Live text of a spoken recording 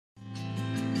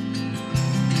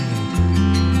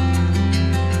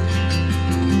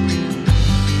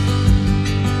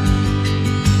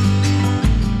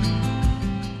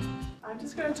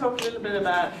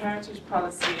about heritage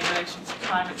policy in relation to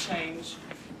climate change,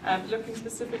 looking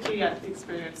specifically at the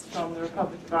experience from the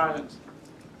Republic of Ireland.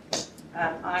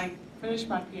 I finished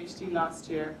my PhD last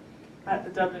year at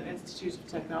the Dublin Institute of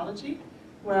Technology,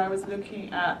 where I was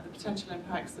looking at the potential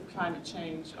impacts of climate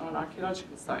change on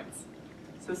archaeological sites.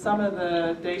 So some of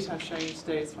the data I'm showing you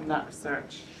today is from that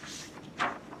research.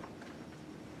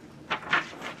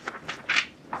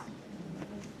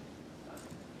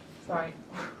 Sorry.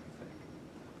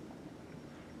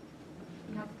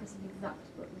 You have to press an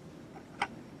exact button.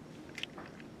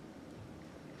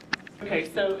 Okay,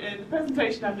 so in the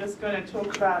presentation I'm just going to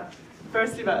talk about,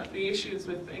 firstly, about the issues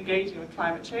with engaging with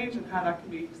climate change and how that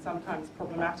can be sometimes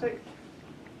problematic.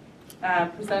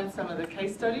 Present some of the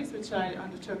case studies which I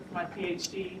undertook for my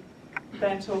PhD,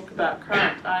 then talk about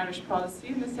current Irish policy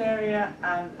in this area,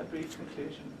 and a brief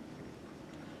conclusion.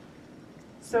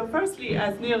 So firstly,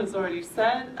 as Neil has already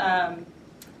said,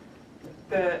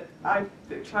 the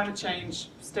climate change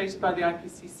stated by the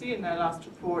IPCC in their last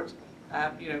report,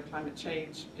 climate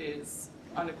change is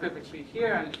unequivocally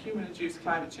here, and human-induced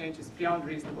climate change is beyond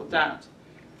reasonable doubt.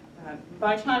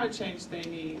 By climate change, they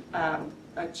mean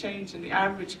a change in the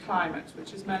average climate,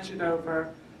 which is measured over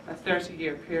a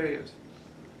 30-year period.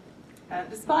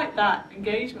 Despite that,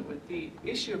 engagement with the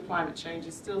issue of climate change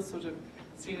is still sort of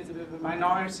seen as a bit of a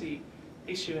minority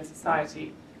issue in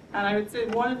society. And I would say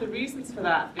one of the reasons for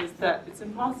that is that it's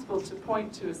impossible to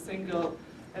point to a single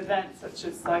event such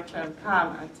as Cyclone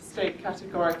Pam and to state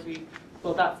categorically,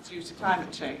 well, that's due to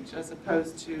climate change, as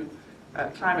opposed to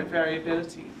climate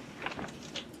variability.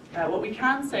 What we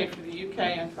can say for the UK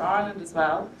and for Ireland as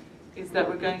well is that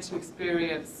we're going to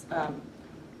experience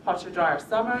hotter, drier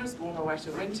summers, warmer,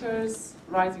 wetter winters,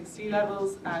 rising sea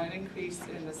levels, and an increase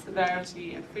in the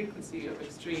severity and frequency of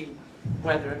extreme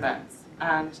weather events.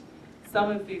 And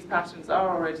some of these patterns are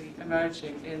already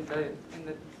emerging in the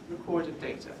recorded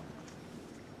data.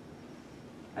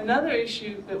 Another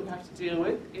issue that we have to deal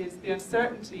with is the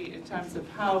uncertainty in terms of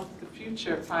how the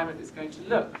future climate is going to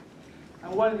look.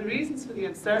 And one of the reasons for the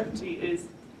uncertainty is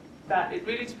that it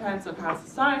really depends on how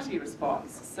society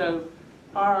responds. So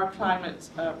are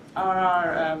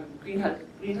our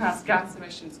greenhouse gas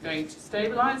emissions going to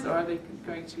stabilize, or are they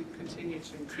going to continue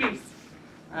to increase,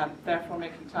 therefore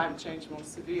making climate change more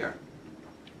severe?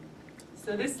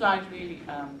 So this slide really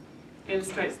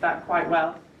illustrates that quite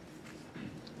well.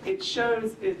 It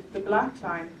shows the black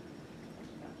line.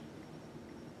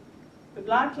 The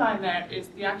black line there is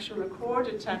the actual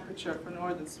recorded temperature for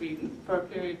northern Sweden for a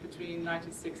period between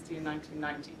 1960 and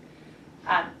 1990.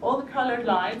 And all the coloured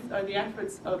lines are the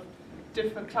efforts of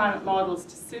different climate models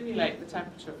to simulate the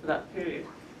temperature for that period.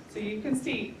 So you can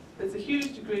see there's a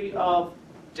huge degree of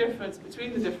difference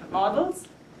between the different models,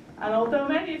 and although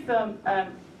many of them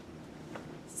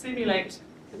simulate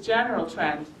the general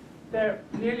trend, they're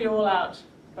nearly all out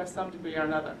by some degree or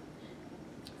another.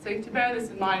 So you have to bear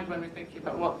this in mind when we're thinking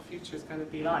about what the future is going to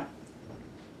be like.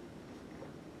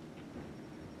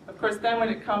 Of course, then when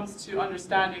it comes to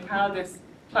understanding how this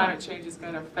climate change is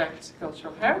going to affect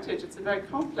cultural heritage, it's a very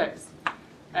complex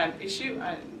issue,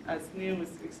 and as Neil was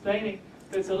explaining,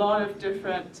 there's a lot of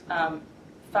different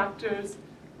factors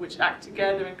which act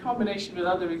together in combination with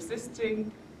other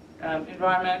existing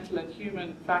environmental and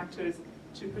human factors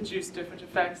to produce different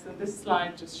effects. And this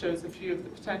slide just shows a few of the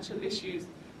potential issues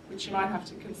which you might have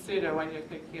to consider when you're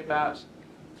thinking about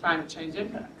climate change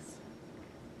impacts.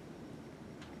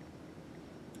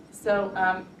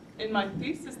 So in my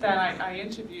thesis then, I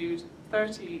interviewed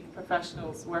 30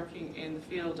 professionals working in the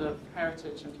field of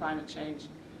heritage and climate change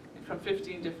from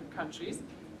 15 different countries,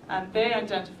 and they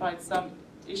identified some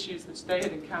issues which they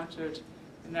had encountered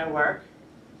in their work.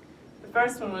 The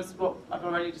first one was what I've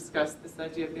already discussed, this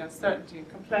idea of the uncertainty and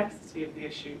complexity of the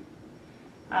issue,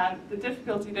 and the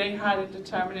difficulty they had in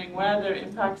determining whether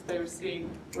impacts they were seeing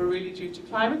were really due to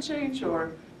climate change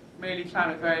or merely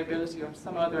climate variability or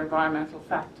some other environmental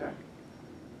factor.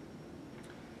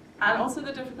 And also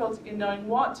the difficulty in knowing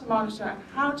what to monitor and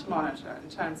how to monitor in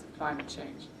terms of climate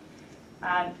change.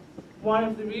 And one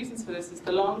of the reasons for this is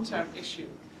the long-term issue,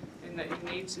 in that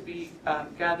you need to be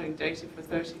gathering data for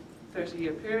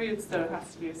 30-year periods, so it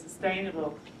has to be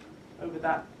sustainable over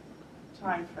that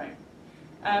time frame.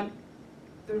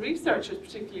 The researchers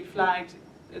particularly flagged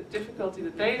a difficulty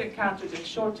that they had encountered in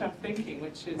short-term thinking,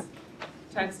 which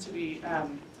tends to be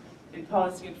in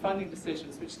policy and funding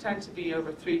decisions, which tend to be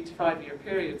over 3 to 5 year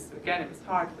periods. So again, it was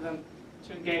hard for them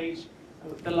to engage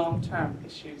with the long-term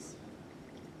issues.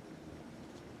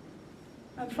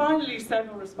 And finally,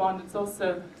 several respondents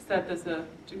also said there's a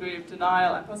degree of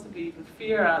denial and possibly even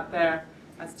fear out there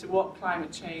as to what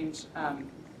climate change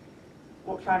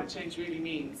what climate change really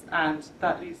means, and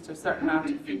that leads to a certain amount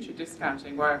of future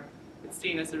discounting where it's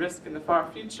seen as a risk in the far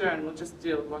future and we'll just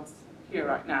deal with what's here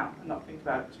right now and not think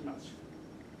about it too much.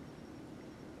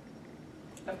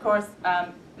 Of course,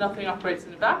 nothing operates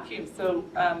in a vacuum, so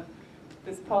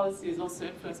this policy is also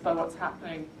influenced by what's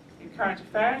happening in current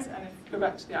affairs. And if we go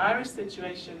back to the Irish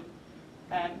situation,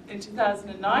 in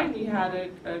 2009 we had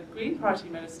a Green Party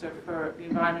Minister for the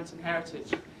Environment and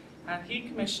Heritage, and he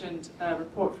commissioned a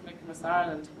report from ICOMOS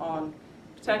Ireland on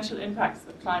potential impacts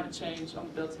of climate change on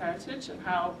the built heritage and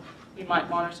how we might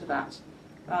monitor that.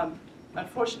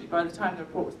 Unfortunately, by the time the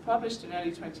report was published in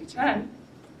early 2010,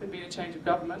 there'd been a change of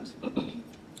government.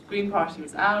 Green Party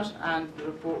was out, and the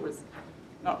report was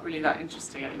not really that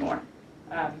interesting anymore.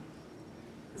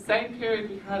 The same period,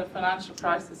 we had a financial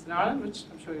crisis in Ireland, which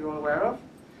I'm sure you're all aware of,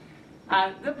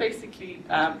 and that basically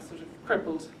sort of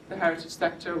crippled the heritage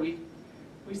sector. We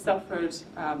suffered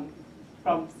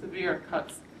from severe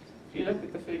cuts. If you look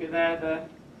at the figure there,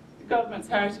 the government's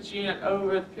heritage unit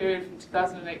over the period from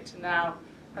 2008 to now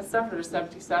has suffered a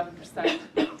 77%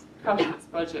 cut in its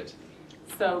budget.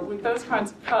 So with those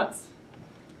kinds of cuts,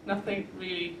 nothing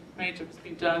really major has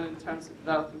been done in terms of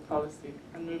developing policy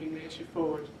and moving the issue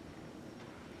forward.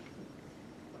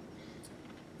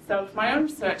 So for my own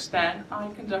research then, I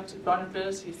conducted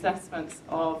vulnerability assessments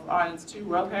of Ireland's 2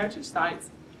 World Heritage sites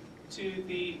to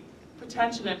the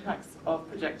potential impacts of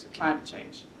projected climate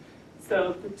change.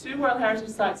 So the 2 World Heritage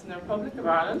sites in the Republic of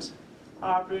Ireland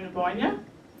are Bóinne,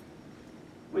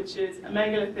 which is a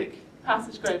megalithic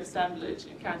passage grave assemblage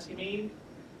in County Meath,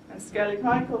 and Skellig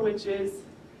Michael, which is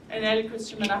an early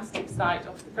Christian monastic site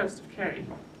off the coast of Kerry.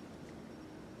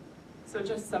 So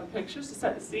just some pictures to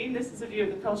set the scene. This is a view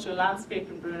of the cultural landscape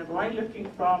in Bóinne, looking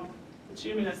from the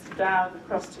tumulus down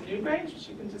across to Newgrange, which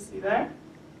you can just see there.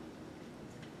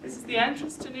 This is the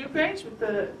entrance to Newgrange, with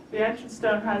the entrance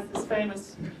stone has this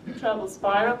famous treble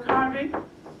spiral carving.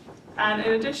 And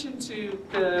in addition to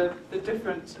the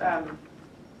different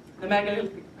the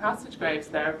megalithic passage graves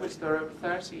there, of which there are over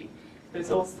 30,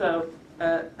 there's also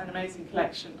an amazing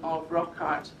collection of rock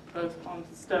art, both on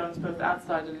stones, both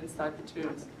outside and inside the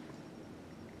tombs.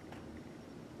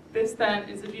 This then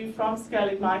is a view from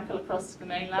Skellig Michael across to the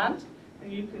mainland,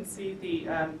 and you can see the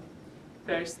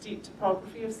very steep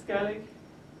topography of Skellig.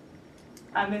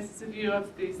 And this is a view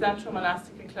of the central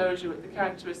monastic enclosure with the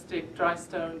characteristic dry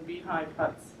stone beehive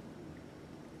huts.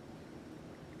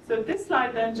 So this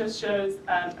slide then just shows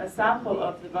a sample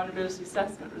of the vulnerability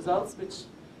assessment results, which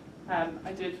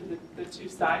I did for the 2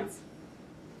 sites.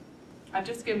 I've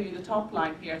just given you the top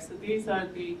line here. So these are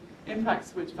the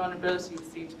impacts which vulnerability was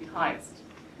seen to be highest.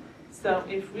 So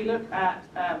if we look at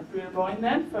Bóinne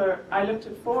then, I looked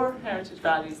at 4 heritage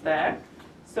values there.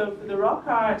 So for the rock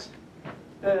art,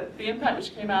 the impact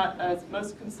which came out as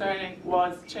most concerning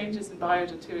was changes in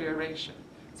biodeterioration.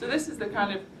 So this is the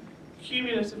kind of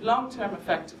cumulative long-term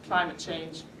effect of climate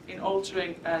change in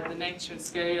altering the nature and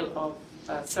scale of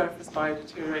surface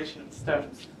biodeterioration of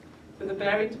stones. For the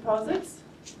buried deposits,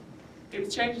 it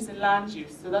was changes in land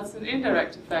use. So that's an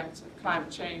indirect effect of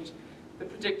climate change, the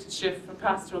predicted shift from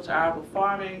pastoral to arable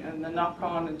farming and the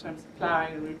knock-on in terms of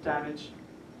ploughing and root damage.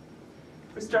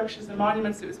 For structures and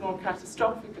monuments, it was more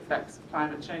catastrophic effects of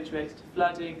climate change related to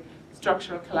flooding,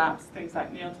 structural collapse, things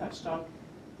like Neil touched on.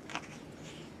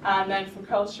 And then for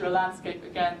cultural landscape,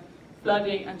 again,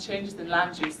 flooding and changes in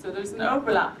land use. So there's an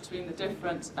overlap between the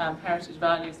different heritage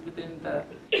values within the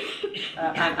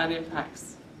and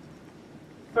impacts.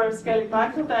 For Skellig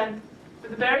Michael then, for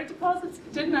the buried deposits,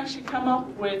 it didn't actually come up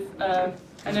with an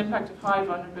impact of high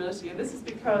vulnerability, and this is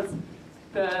because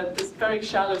this very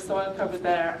shallow soil cover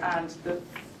there, and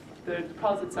the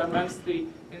deposits are mostly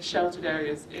in sheltered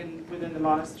areas within the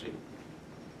monastery.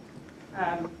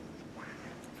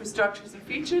 For structures and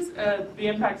features, the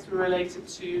impacts were related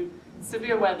to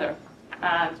severe weather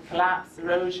and collapse,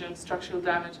 erosion, structural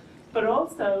damage, but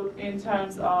also in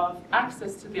terms of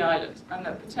access to the island, and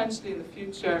that potentially in the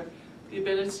future the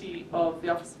ability of the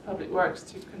Office of Public Works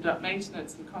to conduct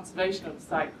maintenance and conservation of the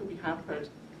site could be hampered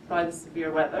by the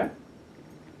severe weather.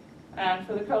 And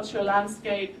for the cultural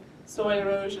landscape, soil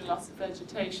erosion, loss of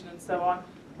vegetation and so on,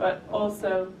 but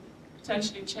also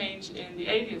potentially change in the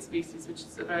avian species, which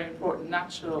is a very important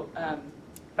natural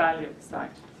value of the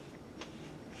site.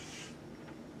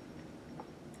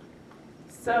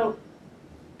 So,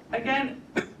 again,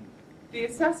 the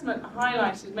assessment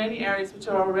highlighted many areas which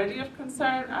are already of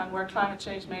concern and where climate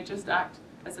change may just act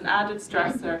as an added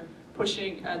stressor,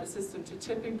 pushing the system to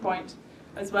tipping point,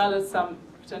 as well as some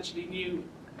potentially new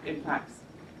impacts.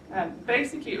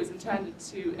 Basically, it was intended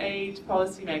to aid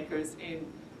policymakers in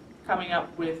coming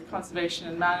up with conservation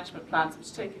and management plans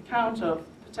which take account of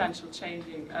potential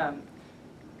changing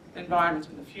environment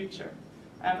in the future.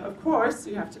 Of course,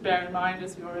 you have to bear in mind,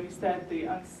 as we already said,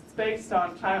 it's based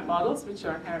on climate models, which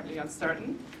are inherently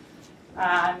uncertain,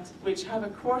 and which have a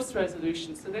coarse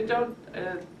resolution. So they don't,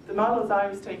 the models I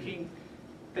was taking,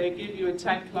 they give you a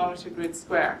 10-kilometre grid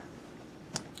square.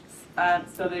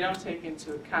 So they don't take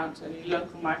into account any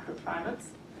local microclimates.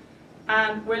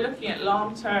 And we're looking at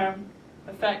long-term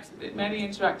effects with many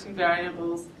interacting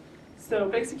variables. So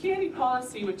basically any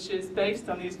policy which is based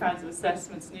on these kinds of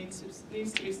assessments needs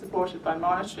to be supported by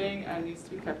monitoring and needs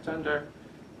to be kept under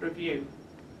review.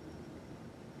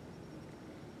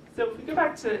 So if we go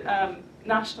back to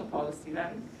national policy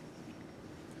then,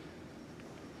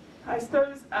 I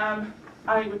suppose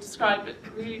I would describe it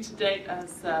really to date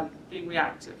as being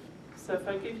reactive. So if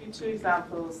I give you two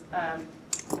examples,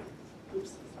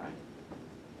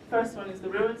 First one is the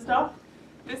ruin stock.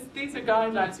 These are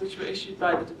guidelines which were issued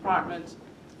by the department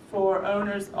for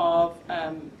owners of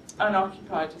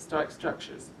unoccupied historic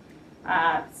structures.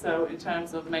 So in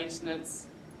terms of maintenance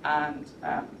and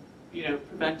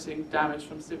preventing damage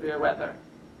from severe weather.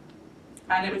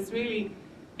 And it was really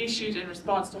issued in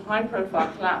response to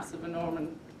high-profile collapse of a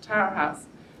Norman tower house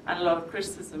and a lot of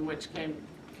criticism which came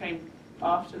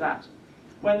after that.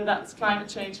 Whether that's climate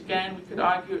change, again, we could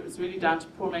argue it was really down to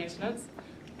poor maintenance.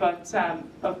 But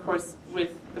of course,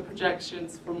 with the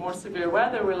projections for more severe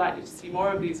weather, we're likely to see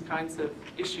more of these kinds of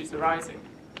issues arising.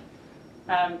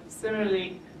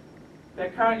 Similarly, they're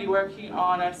currently working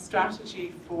on a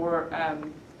strategy for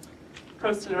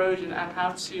coastal erosion and how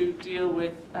to deal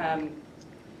with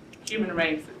human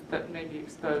remains that may be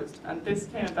exposed. And this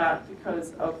came about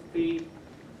because of the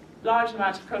large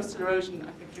amount of coastal erosion,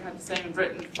 I think you had the same in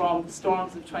Britain, from the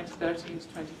storms of 2013 to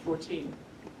 2014.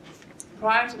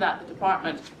 Prior to that, the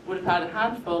department would have had a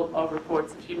handful of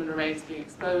reports of human remains being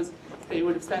exposed. They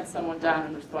would have sent someone down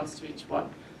in response to each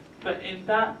one. But in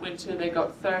that winter, they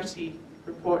got 30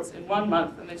 reports in 1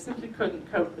 month, and they simply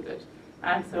couldn't cope with it.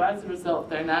 And so as a result,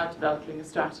 they're now developing a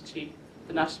strategy,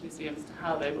 the National Museum, as to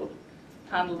how they will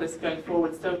handle this going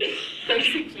forward. So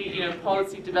basically,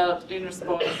 policy developed in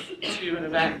response to an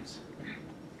event.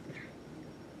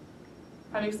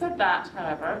 Having said that,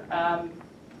 however,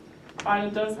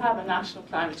 Ireland does have a national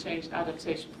climate change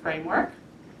adaptation framework,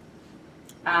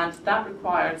 and that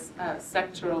requires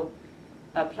sectoral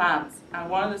plans. And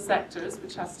one of the sectors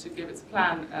which has to give its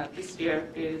plan this year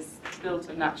is built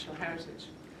in natural heritage.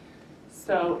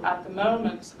 So at the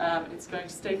moment, it's going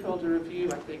to stakeholder review,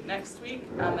 I think, next week,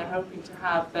 and they're hoping to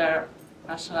have their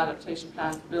national adaptation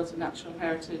plan for built in natural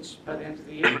heritage by the end of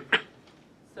the year.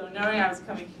 So knowing I was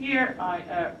coming here,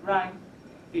 I rang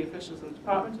the officials in the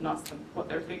department and asked them what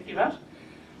they were thinking about.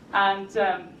 And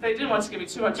they didn't want to give me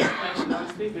too much information,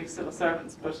 obviously, being civil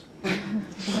servants, but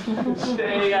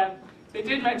they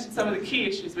did mention some of the key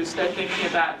issues which they're thinking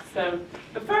about. So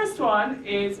the first one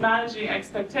is managing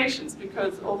expectations,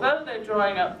 because although they're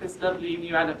drawing up this lovely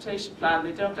new adaptation plan,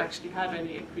 they don't actually have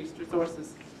any increased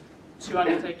resources to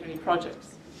undertake any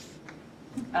projects.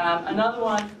 Another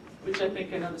one, which I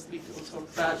think another speaker will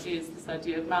talk about, is this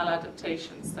idea of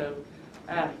maladaptation. So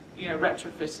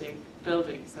retrofitting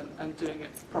buildings and doing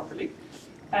it properly.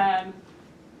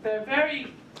 They're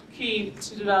very keen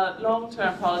to develop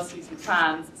long-term policies and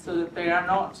plans so that they are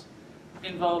not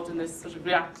involved in this sort of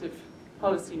reactive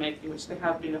policy making, which they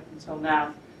have been up until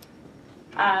now.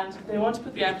 And they want to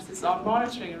put the emphasis on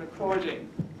monitoring and recording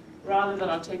rather than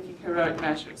on taking heroic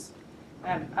measures.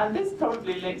 And this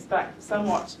probably links back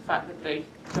somewhat to the fact that they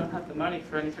don't have the money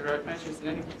for any heroic measures in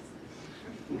any case.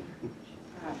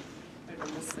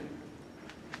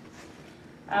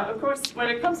 Of course, when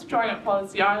it comes to drawing up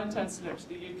policy, Ireland tends to look to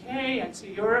the UK and to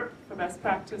Europe for best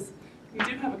practice. We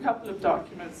do have a couple of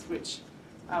documents which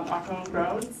are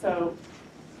homegrown. So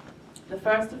the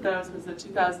first of those was the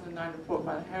 2009 report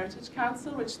by the Heritage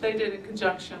Council, which they did in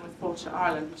conjunction with Bóinne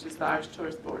Ireland, which is the Irish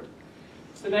Tourist Board.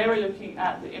 So they were looking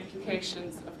at the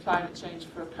implications of climate change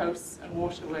for coasts and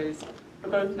waterways for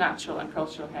both natural and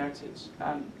cultural heritage.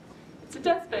 It's a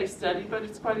depth-based study, but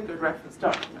it's quite a good reference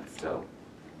document still.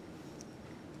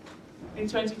 In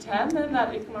 2010, then,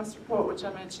 that ICOMOS report, which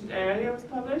I mentioned earlier, was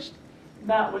published.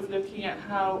 That was looking at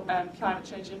how climate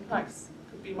change impacts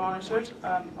could be monitored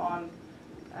on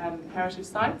heritage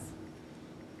sites.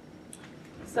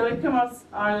 So ICOMOS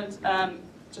Ireland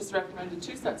just recommended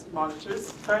 2 sets of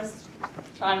monitors. First,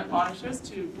 climate monitors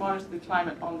to monitor the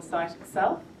climate on the site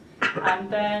itself, and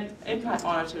then impact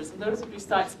monitors. And those would be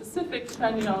site-specific,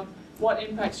 depending on what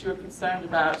impacts you're concerned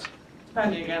about,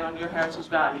 depending again on your heritage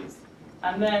values.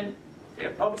 And then,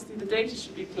 obviously, the data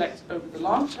should be collected over the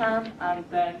long term, and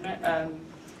then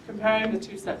comparing the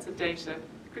 2 sets of data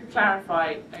could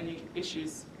clarify any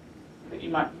issues that you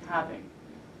might be having.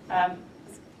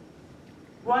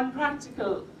 One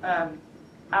practical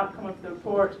outcome of the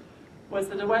report was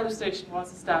that a weather station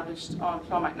was established on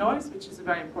Clonmacnoise, which is a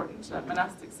very important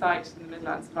monastic site in the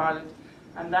Midlands of Ireland,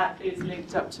 and that is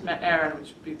linked up to EIRE,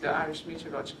 which would be the Irish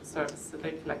Meteorological Service, so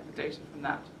they collect the data from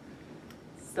that.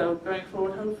 So going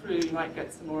forward, hopefully we might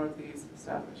get some more of these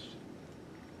established.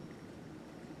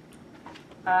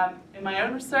 In my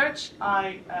own research,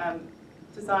 I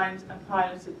designed and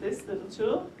piloted this little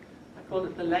tool. I called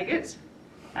it the Legate,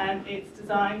 and it's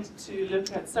designed to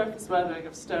look at surface weathering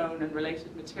of stone and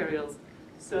related materials.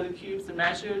 So the cubes are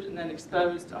measured and then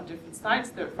exposed on different sites.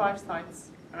 There are 5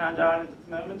 sites around Ireland at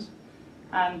the moment.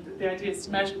 And the idea is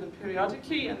to measure them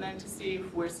periodically and then to see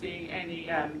if we're seeing any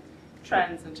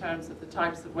trends in terms of the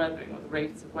types of weathering or the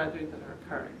rates of weathering that are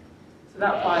occurring. So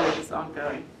that pilot is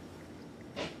ongoing.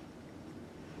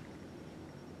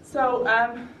 So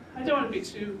I don't want to be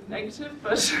too negative,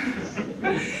 but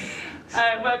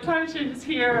well, climate change is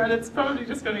here and it's probably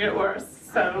just going to get worse.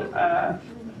 So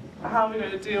how are we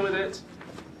going to deal with it?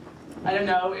 I don't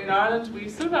know. In Ireland, we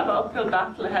sort of have an uphill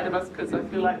battle ahead of us because I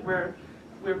feel like we're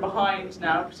behind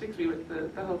now, particularly with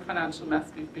the whole financial mess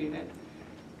we've been in.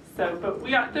 So, but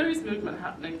there is movement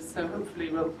happening. So hopefully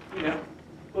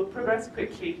we'll progress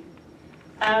quickly.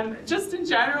 Just in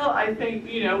general, I think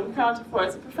we can't afford,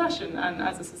 as a profession and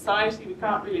as a society, we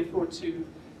can't really afford to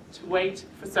wait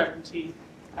for certainty,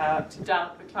 to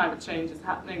doubt that climate change is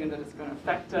happening and that it's going to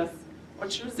affect us, or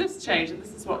to resist change. And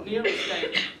this is what Neil was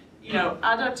saying.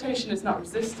 Adaptation is not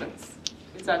resistance;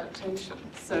 it's adaptation.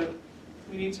 So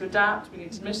we need to adapt. We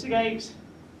need to mitigate.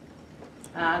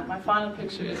 And my final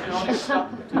picture is we all need to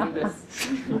stop doing this.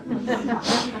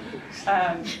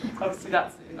 Obviously,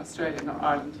 that's in Australia, not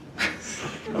Ireland.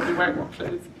 Probably wearing more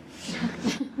clothes.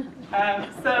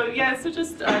 So I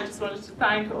just wanted to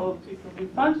thank all the people who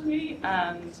funded me,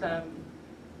 and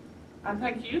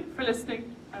thank you for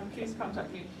listening. And please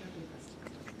contact me if you have any